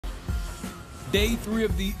Day 3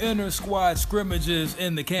 of the inter-squad scrimmages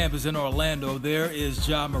in the campus in Orlando. There is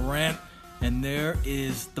Ja Morant, and there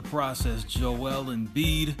is the process, Joel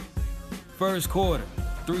Embiid. First quarter,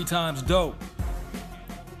 3 times dope.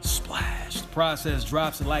 Splash. The process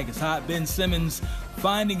drops it like it's hot. Ben Simmons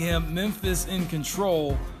finding him. Memphis in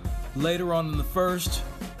control. Later on in the first,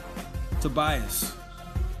 Tobias.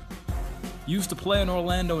 Used to play in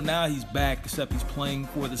Orlando, now he's back, except he's playing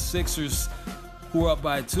for the Sixers, who are up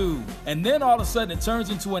by 2. And then all of a sudden it turns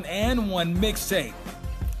into an and one mixtape.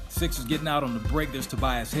 Sixers getting out on the break. There's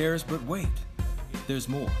Tobias Harris, but wait, there's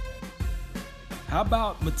more. How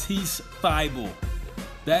about Matisse Thybulle?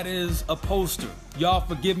 That is a poster. Y'all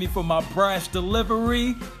forgive me for my brash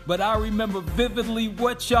delivery, but I remember vividly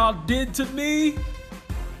what y'all did to me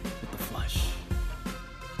with the flush.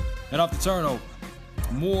 And off the turnover,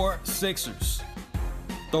 more Sixers.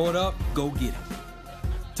 Throw it up, go get it.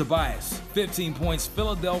 Tobias, 15 points.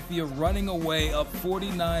 Philadelphia running away up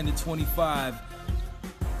 49-25.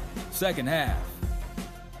 Second half.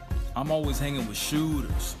 I'm always hanging with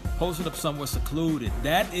shooters. Posted up somewhere secluded.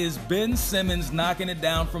 That is Ben Simmons knocking it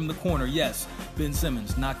down from the corner. Yes, Ben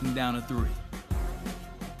Simmons knocking down a 3.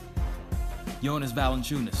 Jonas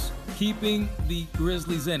Valanciunas keeping the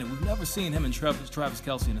Grizzlies in it. We've never seen him and Travis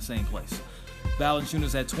Kelce in the same place.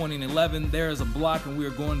 Valanciunas at 20 and 11. There is a block, and we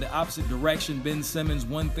are going the opposite direction. Ben Simmons,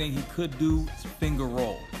 one thing he could do is finger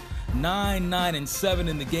roll. 9, 9, and 7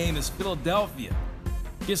 in the game as Philadelphia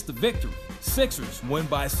gets the victory. Sixers win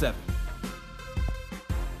by 7.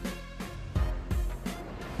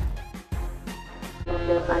 On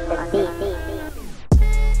the beat.